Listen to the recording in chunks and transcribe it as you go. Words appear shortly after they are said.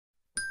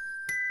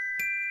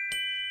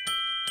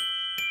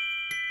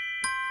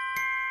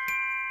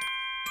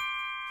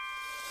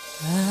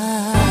I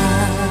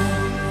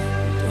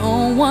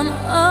don't want a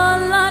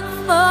lot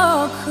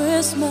for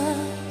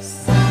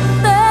Christmas.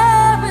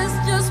 There is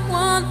just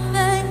one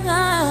thing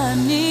I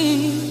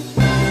need.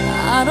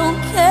 I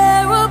don't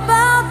care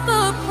about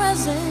the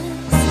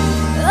presents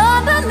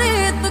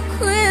underneath the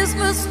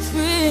Christmas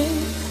tree.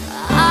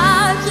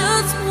 I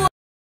just want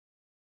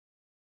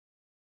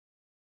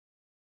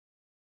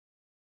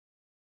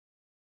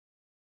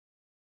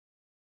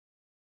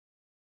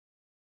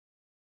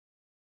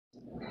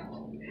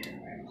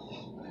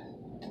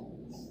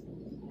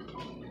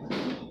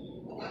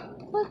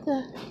what the?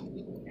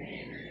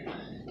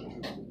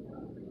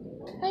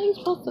 How are you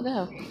supposed to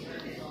go?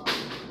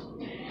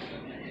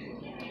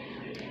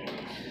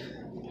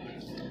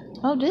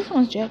 Oh, this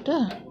one's jacked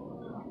up.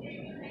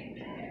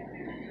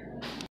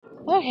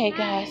 Okay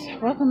guys,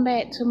 welcome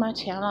back to my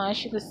channel.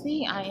 As you can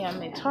see, I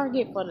am at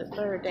Target for the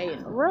third day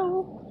in a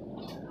row.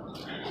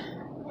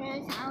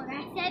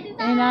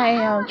 And I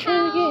am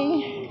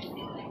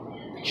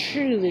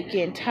truly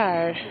getting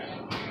tired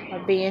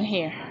of being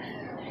here.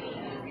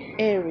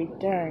 Every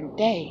darn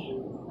day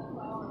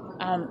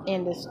I'm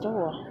in the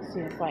store,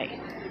 seems like.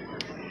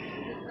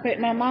 But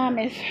my mom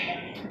is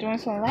doing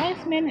some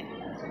last minute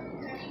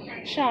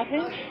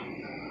shopping.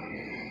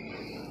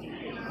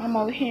 I'm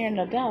over here in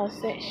the dollar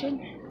section,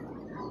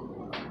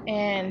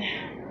 and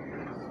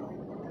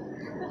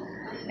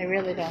they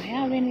really don't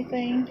have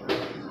anything.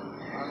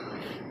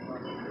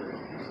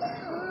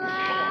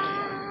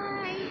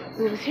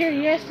 We was here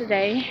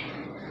yesterday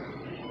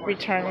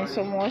returning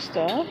some more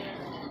stuff,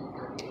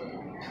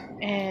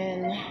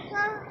 and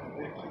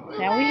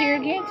now we're here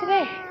again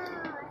today.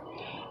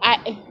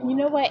 You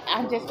know what?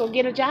 I'm just gonna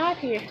get a job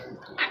here.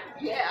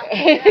 Yeah.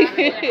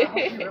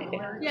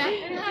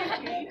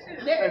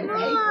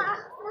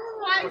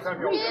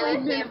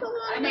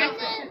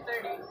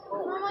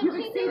 You've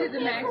exceeded the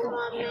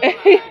maximum.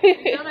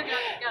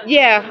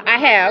 Yeah, I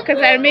have,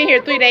 because I've been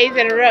here 3 days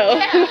in a row.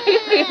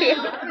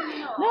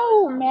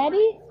 No,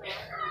 Maddie.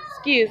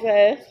 Excuse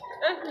us.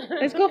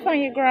 Let's go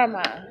find your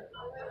grandma.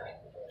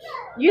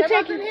 You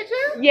take it?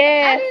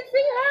 Yeah. I didn't see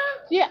her.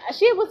 Yeah,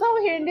 she was over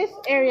here in this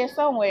area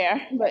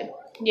somewhere, but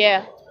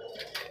yeah.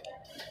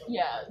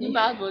 Yeah, you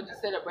might as well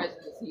just set up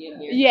residency in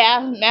here. Yeah,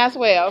 might as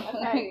well.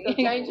 Okay,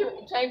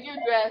 so change your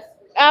dress.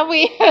 I will.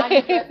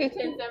 Your dress is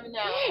 10:79.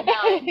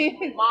 Now,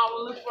 Mom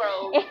will look for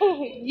old.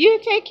 You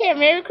take care.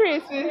 Merry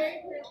Christmas.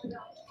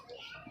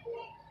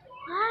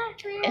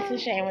 It's a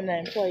shame when the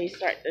employees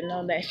start to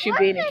know that you've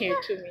been in here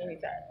too many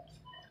times.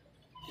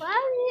 Why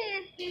are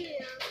you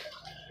here?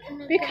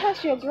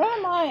 Because your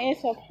grandma is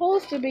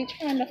supposed to be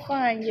trying to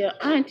find your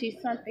auntie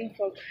something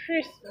for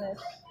Christmas.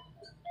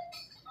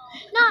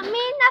 Not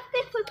me,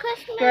 nothing for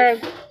Christmas. Girl,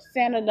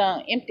 Santa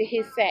done empty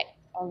his sack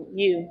on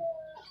you.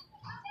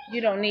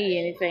 You don't need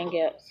anything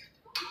else.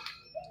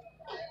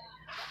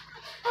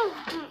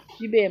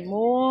 You've been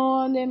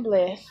more than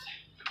blessed.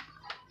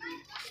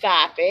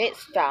 Stop it,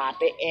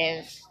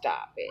 and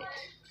stop it.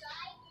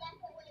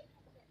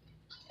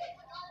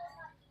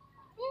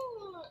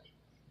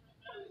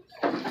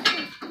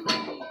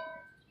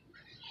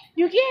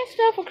 You getting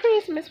stuff for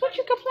Christmas. What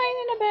you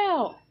complaining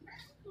about?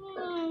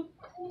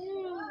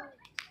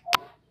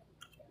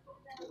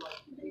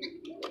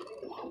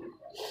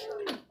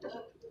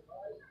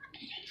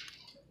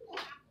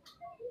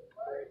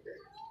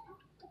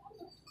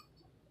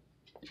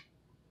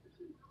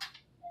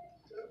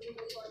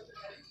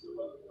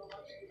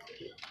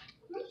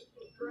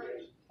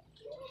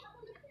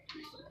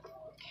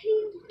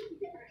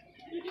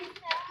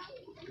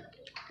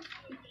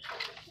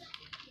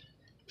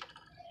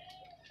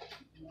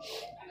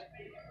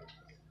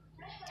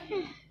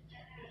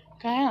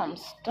 Okay, I'm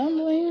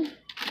stumbling.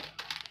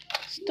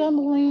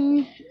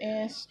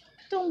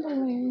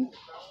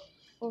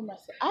 For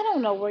myself. I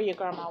don't know where your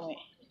grandma went.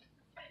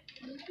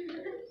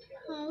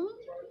 Home?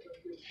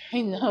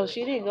 No,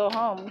 she didn't go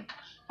home.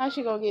 How's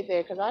she gonna get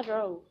there? Because I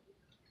drove.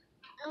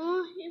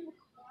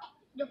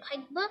 The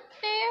pike book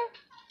there?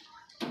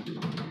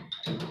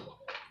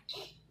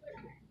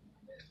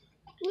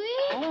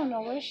 I don't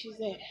know where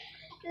she's at.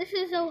 This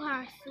is so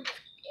hard. So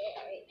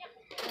scary.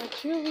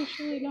 But you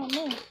really don't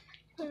know.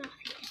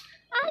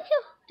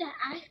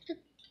 I have to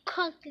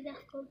cook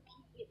that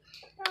cookie.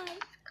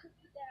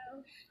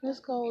 Let's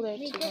go there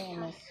to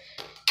Vlogmas.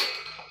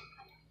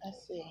 Let's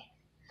see.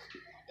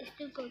 It's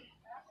too good.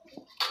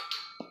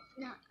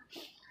 No.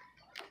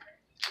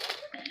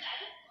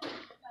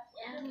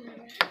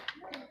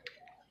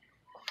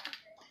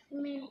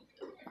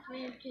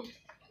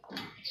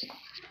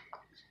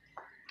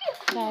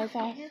 Guys,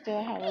 I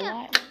still have a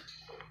lot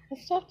of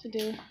stuff to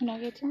do when I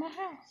get to my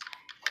house.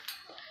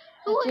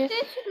 Who was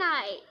this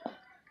tonight?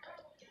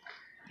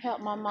 Help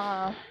my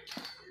mom.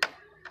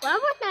 Why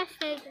was I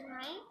stay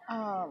tonight?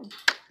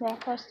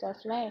 Wrap her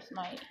stuff last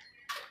night.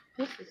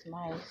 This is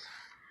nice.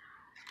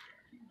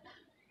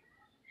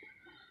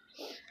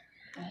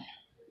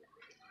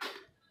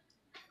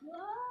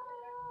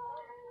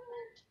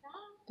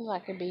 Looks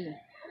like it'd be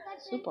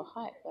super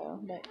hot though,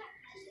 but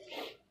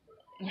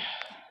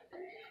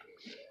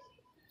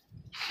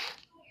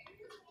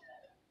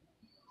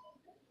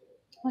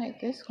Like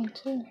this one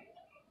too.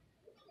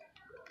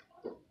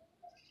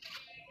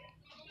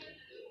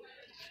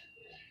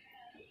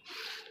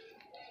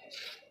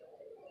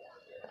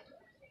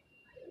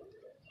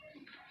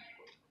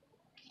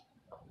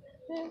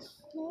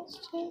 Let's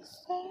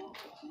just say.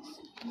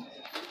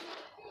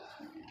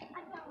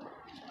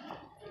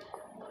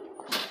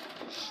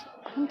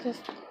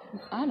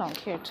 I don't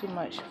care too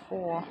much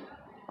for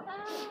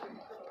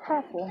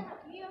purple.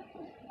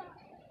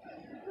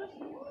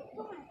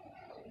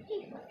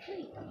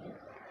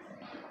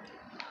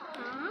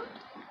 Huh?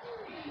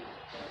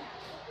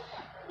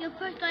 You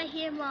put right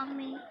here,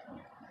 Mommy.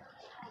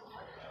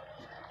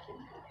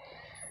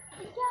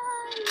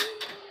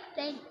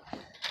 Thanks.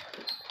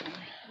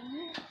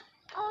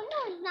 Oh no,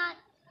 it's not.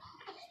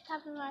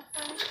 Stop my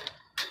phone.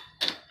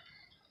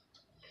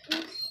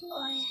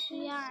 Oh, yes,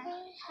 we are.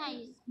 Hey.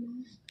 No.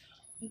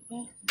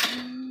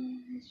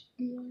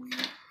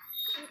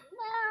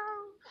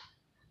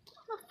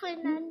 Hopefully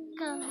not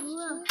go.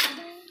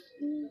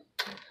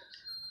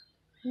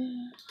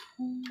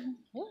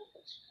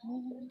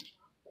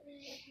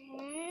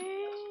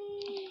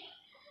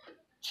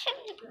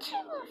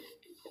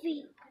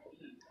 Feet.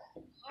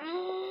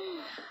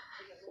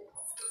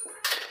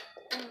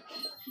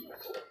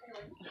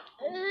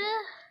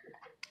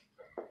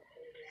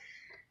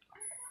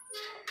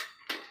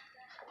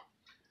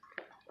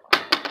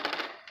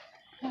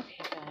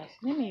 Okay, guys,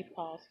 let me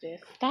pause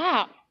this.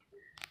 Stop.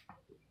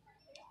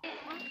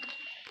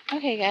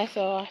 Okay, guys,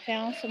 so I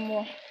found some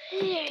more.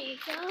 There you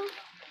go.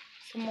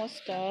 Some more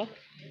stuff.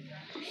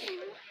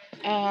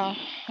 I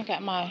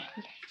got my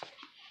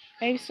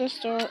baby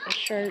sister a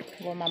shirt.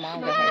 Well, my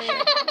mom got her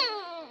shirt.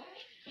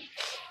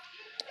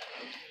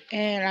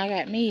 And I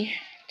got me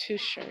 2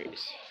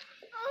 shirts.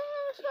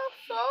 Oh, so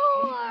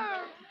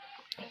sore.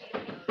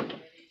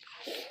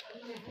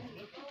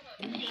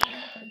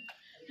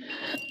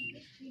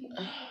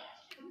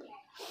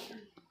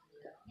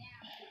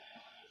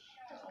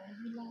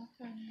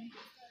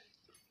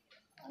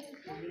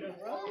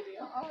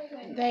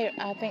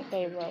 I think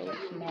they rode,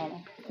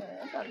 Mama.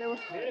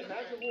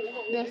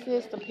 This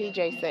is the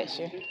PJ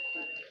section.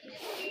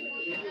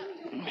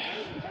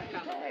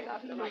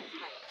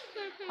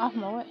 Off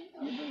my what?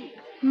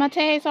 My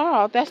tags are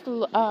off. That's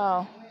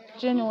the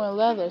genuine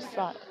leather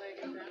sock.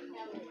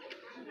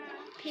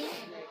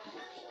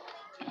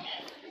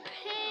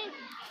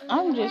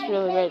 I'm just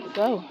really ready to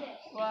go.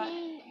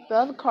 The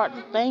other cart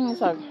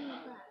things are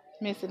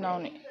missing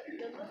on it.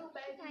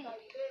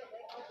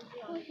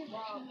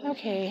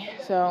 Okay,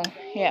 so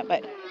yeah,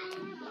 but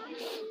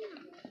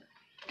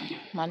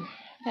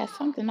got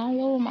something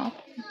all over my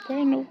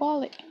brand new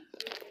wallet.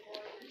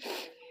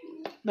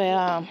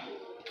 But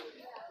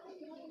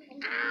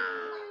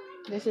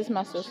this is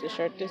my sister's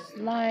shirt. This is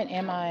mine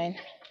and mine.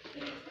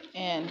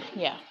 And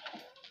yeah.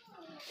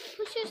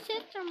 Who's your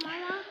sister,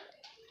 Mama?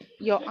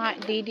 Your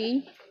Aunt Dee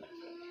Dee.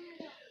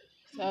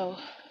 So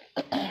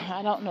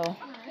I don't know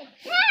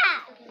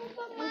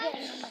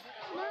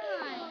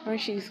where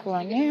she's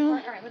going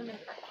now.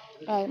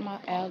 My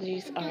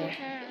allergies are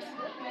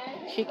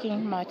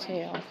kicking my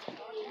tail.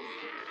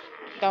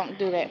 Don't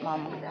do that,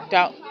 Mama.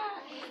 Don't.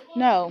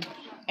 No.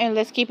 And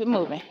let's keep it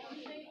moving.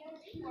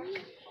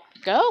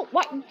 Go.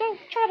 What? Don't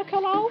try to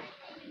cut off.